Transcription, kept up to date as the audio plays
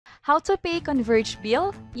How to pay Converge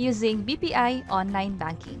Bill using BPI Online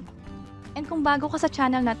Banking. And kung bago ka sa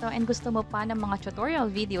channel na to and gusto mo pa ng mga tutorial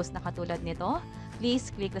videos na katulad nito,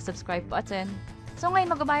 please click the subscribe button. So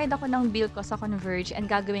ngayon magbabayad ako ng bill ko sa Converge and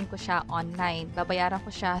gagawin ko siya online. Babayaran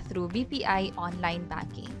ko siya through BPI Online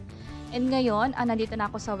Banking. And ngayon, nandito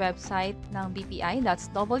na ako sa website ng BPI. That's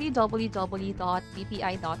www.bpi.com.ph.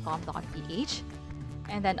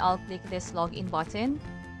 And then I'll click this login button.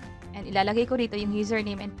 And ilalagay ko rito yung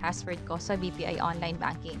username and password ko sa BPI Online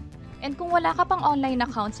Banking. And kung wala ka pang online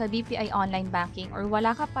account sa BPI Online Banking or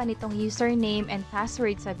wala ka pa nitong username and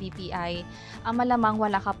password sa BPI, malamang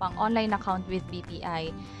wala ka pang online account with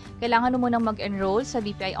BPI. Kailangan mo munang mag-enroll sa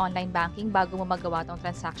BPI Online Banking bago mo magawa tong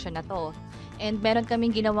transaction na to. And meron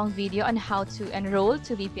kaming ginawang video on how to enroll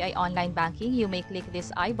to BPI Online Banking. You may click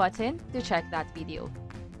this I button to check that video.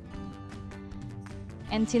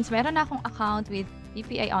 And since meron na akong account with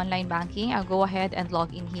BPI Online Banking, I'll go ahead and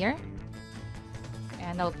log in here.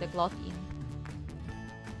 And I'll click login.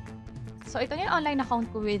 So ito yung online account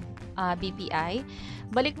ko with BPI.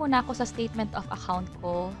 Balik muna ako sa statement of account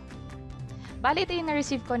ko. Bali, ito yung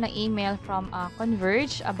na-receive ko na email from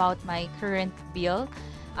Converge about my current bill.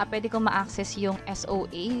 Pwede ko ma-access yung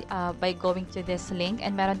SOA by going to this link.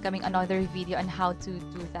 And meron kaming another video on how to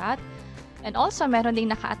do that. And also, meron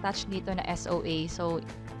ding naka-attach dito na SOA. So,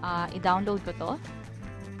 i-download ko to.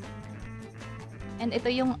 And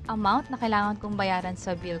ito yung amount na kailangan kong bayaran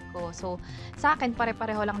sa bill ko. So, sa akin,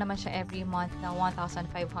 pare-pareho lang naman siya every month na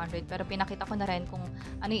 1,500. Pero pinakita ko na rin kung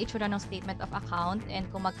ano yung itsura ng statement of account and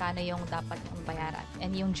kung magkano yung dapat yung bayaran.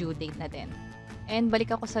 And yung due date na din. And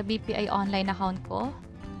balik ako sa BPI online account ko.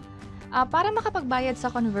 Para makapagbayad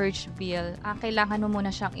sa Converge Bill, kailangan mo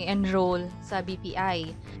muna siyang i-enroll sa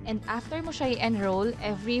BPI. And after mo siya i-enroll,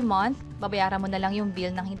 every month, babayaran mo na lang yung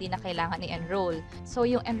bill nang hindi na kailangan i-enroll. So,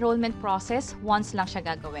 yung enrollment process, once lang siya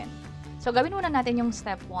gagawin. So, gawin muna natin yung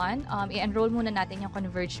step 1. I-enroll muna natin yung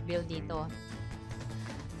Converge Bill dito.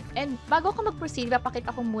 And bago ako mag-proceed,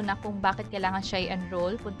 papakita ko muna kung bakit kailangan siya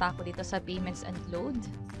i-enroll. Punta ako dito sa Payments and Load.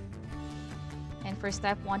 And for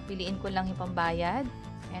step 1, piliin ko lang yung pambayad.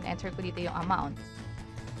 And enter ko dito yung amount.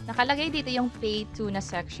 Nakalagay dito yung pay to na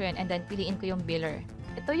section and then piliin ko yung biller.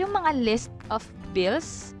 Ito yung mga list of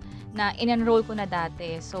bills na in-enroll ko na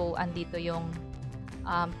dati. So, andito yung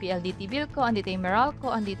PLDT bill ko, andito yung Meralco,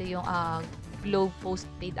 andito yung Globe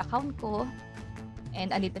postpaid account ko,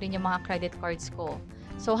 and andito rin yung mga credit cards ko.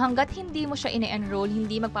 So, hanggat hindi mo siya ine-enroll,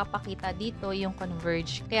 hindi magpapakita dito yung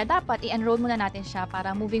Converge. Kaya dapat i-enroll muna natin siya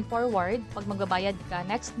para moving forward, pag magbabayad ka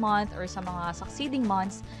next month or sa mga succeeding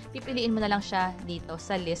months, pipiliin mo na lang siya dito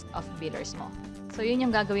sa list of billers mo. So, yun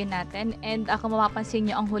yung gagawin natin. And kung mapapansin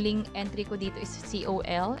nyo, ang huling entry ko dito is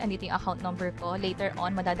COL. And dito yung account number ko. Later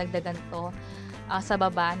on, madadagdagan to sa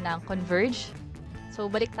baba ng Converge. So,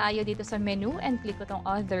 balik tayo dito sa menu and click ko tong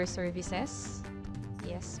Other Services.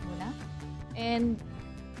 Yes, muna.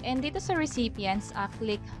 And dito sa recipients,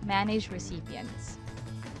 click Manage Recipients.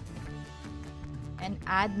 And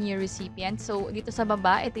add new recipient. So, dito sa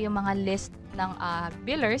baba, ito yung mga list ng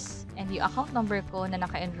billers and yung account number ko na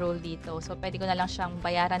naka-enroll dito. So, pwede ko na lang siyang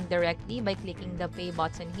bayaran directly by clicking the Pay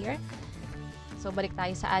button here. So, balik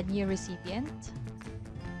tayo sa Add New Recipient.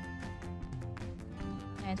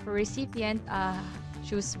 And for recipient,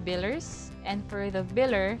 choose billers. And for the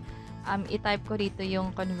biller, i-type ko dito yung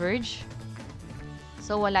Converge.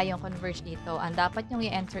 So, wala yung Converge dito. Ang dapat yung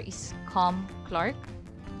i-enter is ComClark.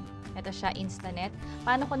 Ito siya, Instanet.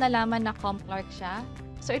 Paano ko nalaman na ComClark siya?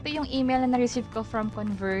 So, ito yung email na na-receive ko from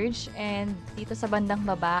Converge. And dito sa bandang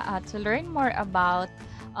baba, to learn more about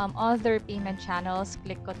other payment channels,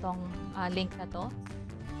 click ko tong link na to.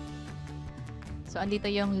 So,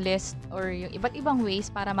 andito yung list or yung iba't ibang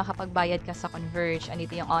ways para makapagbayad ka sa Converge.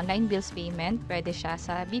 Andito yung online bills payment. Pwede siya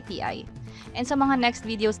sa BPI. And sa mga next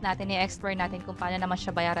videos natin, i-explore natin kung paano naman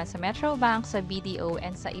siya bayaran sa Metrobank, sa BDO,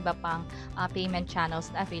 and sa iba pang payment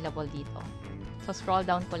channels na available dito. So, scroll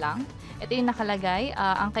down ko lang. Ito yung nakalagay.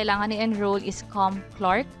 Ang kailangan i-enroll is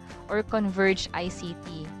ComClark or Converge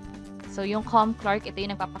ICT. So, yung ComClark, ito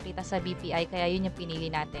yung nagpapakita sa BPI, kaya yun yung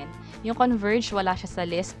pinili natin. Yung Converge, wala siya sa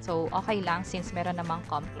list. So, okay lang since meron namang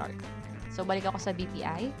ComClark. So, balik ako sa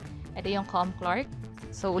BPI. Ito yung ComClark.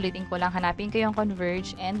 So, ulitin ko lang, hanapin ko yung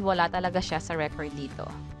Converge and wala talaga siya sa record dito.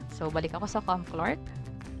 So, balik ako sa ComClark.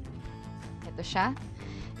 Ito siya.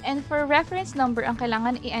 And for reference number, ang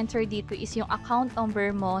kailangan i-enter dito is yung account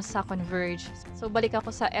number mo sa Converge. So, balik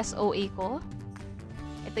ako sa SOA ko.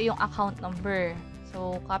 Ito yung account number.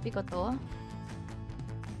 So, copy ko to.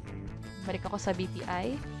 Balik ako sa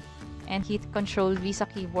BPI. And hit Control V sa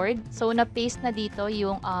keyboard. So, na-paste na dito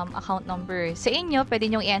yung account number. Sa inyo, pwede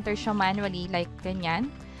nyo i-enter siya manually like ganyan.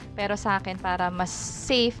 Pero sa akin, para mas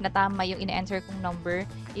safe na tama yung ine-enter kong number,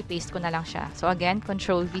 i-paste ko na lang siya. So again,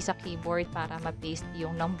 Control V sa keyboard para ma-paste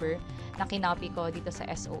yung number na kinopy ko dito sa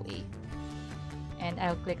SOA. And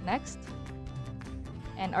I'll click next.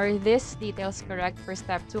 And are these details correct? For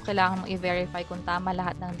step 2, kailangan mong i-verify kung tama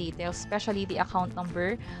lahat ng details, especially the account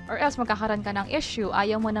number, or else magkakaroon ka ng issue.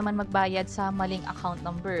 Ayaw mo naman magbayad sa maling account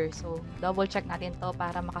number. So, double check natin to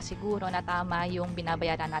para makasiguro na tama yung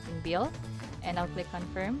binabayaran nating bill. And I'll click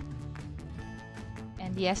confirm.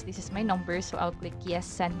 And yes, this is my number. So, I'll click yes,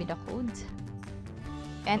 send me the code.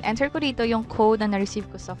 And enter ko dito yung code na na-receive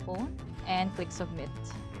ko sa phone. And click submit.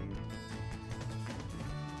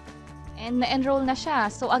 And na-enroll na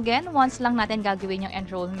siya. So again, once lang natin gagawin yung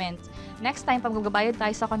enrollment. Next time, pag magbabayad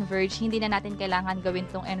tayo sa Converge, hindi na natin kailangan gawin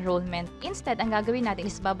tong enrollment. Instead, ang gagawin natin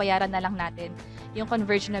is babayaran na lang natin yung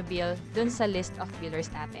Converge na bill dun sa list of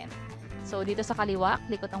billers natin. So dito sa kaliwa,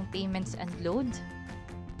 click ko tong payments and load.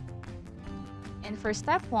 And for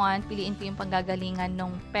step 1, piliin ko yung panggagalingan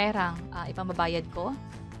ng perang ipambabayad ko.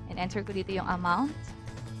 And enter ko dito yung amount.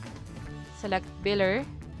 Select biller.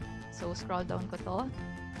 So scroll down ko to.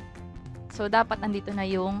 So, dapat nandito na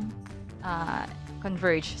yung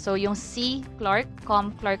Converge. So, yung C, Clark,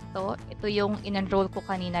 Com Clark to. Ito yung in-enroll ko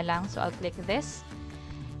kanina lang. So, I'll click this.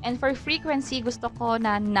 And for frequency, gusto ko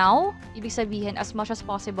na now, ibig sabihin, as much as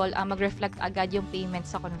possible, mag-reflect agad yung payment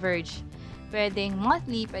sa Converge. Pwedeng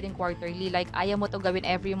monthly, pwedeng quarterly. Like, ayaw mo to gawin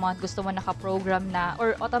every month. Gusto mo naka-program na,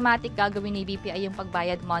 or automatic gagawin ni BPI yung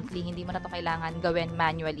pagbayad monthly. Hindi mo na to kailangan gawin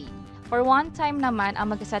manually. For one time naman,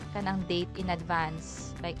 mag-set ka ng date in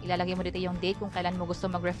advance. Like, ilalagay mo dito yung date kung kailan mo gusto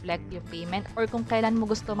mag-reflect yung payment or kung kailan mo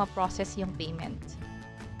gusto ma-process yung payment.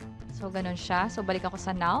 So, ganun siya. So, balik ako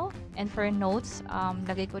sa now. And for notes,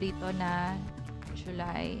 lagay ko dito na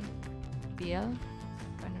July bill,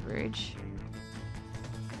 Converge,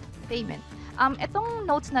 payment. Itong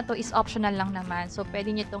notes na to is optional lang naman. So,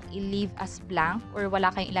 pwede nyo itong i-leave as blank or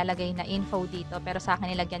wala kayong ilalagay na info dito. Pero sa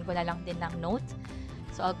akin, nilagyan ko na lang din ng note.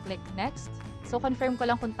 So, I'll click next. So, confirm ko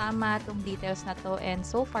lang kung tama itong details na to. And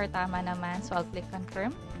so far, tama naman. So, I'll click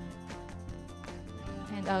confirm.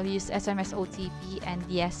 And I'll use SMS OTP and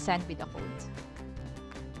yes, send me the code.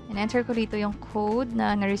 And enter ko dito yung code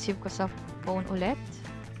na na-receive ko sa phone ulit.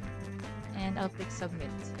 And I'll click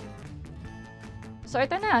submit. So,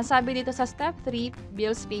 ito na. Sabi dito sa step 3,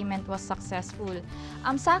 bills payment was successful.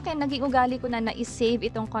 Sa akin, naging ugali ko na na-save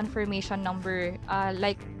itong confirmation number.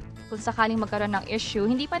 Like, kung sakaling magkaroon ng issue,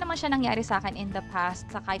 hindi pa naman siya nangyari sa akin in the past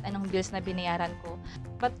sa kahit anong bills na binayaran ko.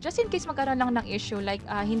 But just in case magkaroon lang ng issue, like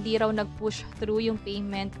hindi raw nag-push through yung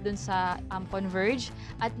payment dun sa Converge,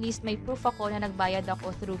 at least may proof ako na nagbayad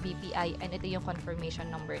ako through BPI and ito yung confirmation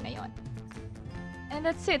number na yon. And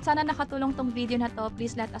that's it. Sana nakatulong tong video na to.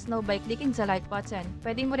 Please let us know by clicking the like button.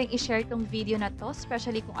 Pwede mo rin i-share tong video na to,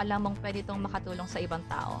 especially kung alam mong pwede tong makatulong sa ibang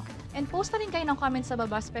tao. And post na rin kayo ng comments sa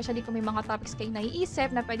baba, especially kung may mga topics kayo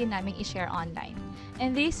naiisip na pwede naming i-share online.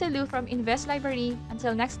 And this is Lou from Invest Library.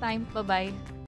 Until next time, bye-bye!